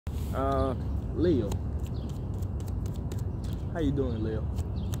Leo. How you doing, Leo?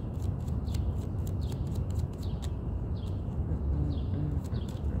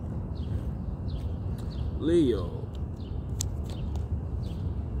 Leo.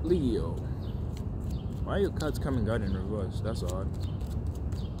 Leo. Why are your cards coming out in reverse? That's odd.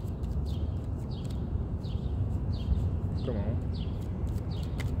 Come on.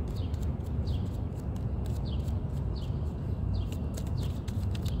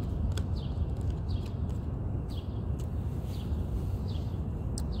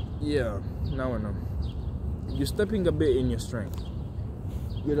 Yeah, now I know. You're stepping a bit in your strength.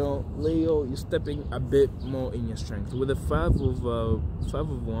 You know, Leo, you're stepping a bit more in your strength. With the five of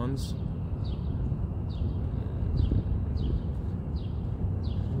wands.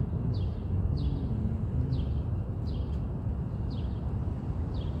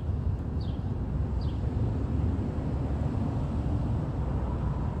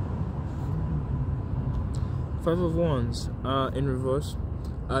 Five of wands in reverse.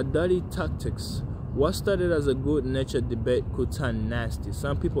 Dirty tactics. What started as a good-natured debate could turn nasty.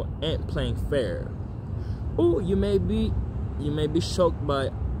 Some people ain't playing fair. Oh, you may be shocked by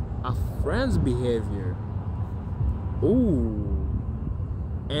a friend's behavior. Ooh.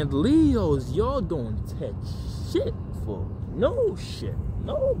 And Leos, y'all don't take shit for no shit.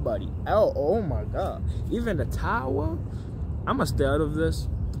 Nobody. Oh my god. Even the tower. I'ma stay out of this.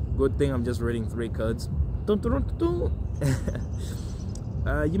 Good thing I'm just reading 3 cards. Dun, dun, dun, dun.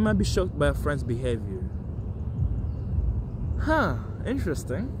 You might be shocked by a friend's behavior. Huh,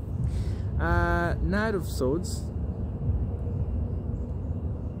 interesting. Knight of Swords.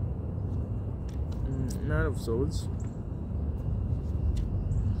 Knight of Swords.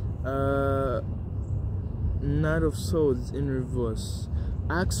 Knight of Swords in reverse.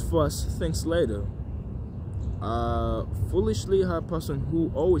 Acts first, thinks later. Foolishly hard person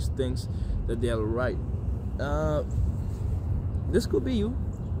who always thinks that they are right. This could be you.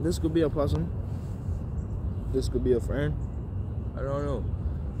 This could be a person. This could be a friend. I don't know.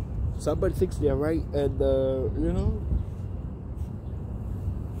 Somebody thinks they're right, and you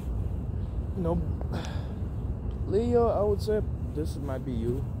know, Leo, I would say this might be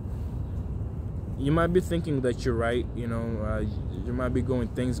you. You might be thinking that you're right. You know, you might be going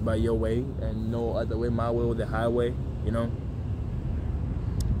things by your way and no other way, my way or the highway. You know.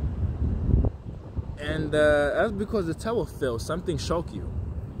 And that's because the tower fell. Something shocked you.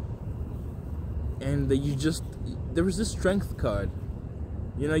 And there is this strength card.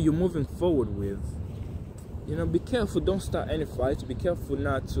 You know, you're moving forward with. You know, be careful. Don't start any fights. Be careful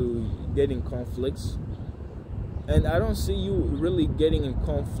not to get in conflicts. And I don't see you really getting in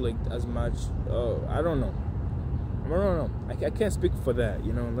conflict as much. I don't know. I can't speak for that.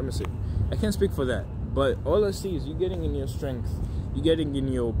 You know, let me see. I can't speak for that. But all I see is you getting in your strength. You're getting in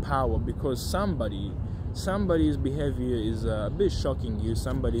your power because somebody's behavior is a bit shocking you.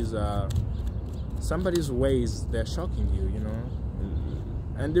 Somebody's ways, they're shocking you, you know.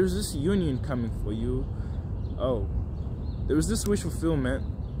 And there's this union coming for you. Oh, there is this wish fulfillment.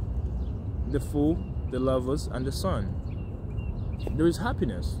 The Fool, the Lovers, and the Sun. There is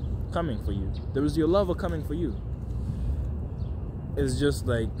happiness coming for you. There is your lover coming for you. It's just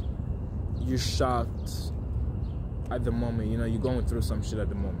like you're shocked at the moment, you know, you're going through some shit at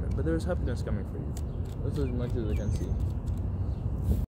the moment, but there's happiness coming for you. That's as much as I can see.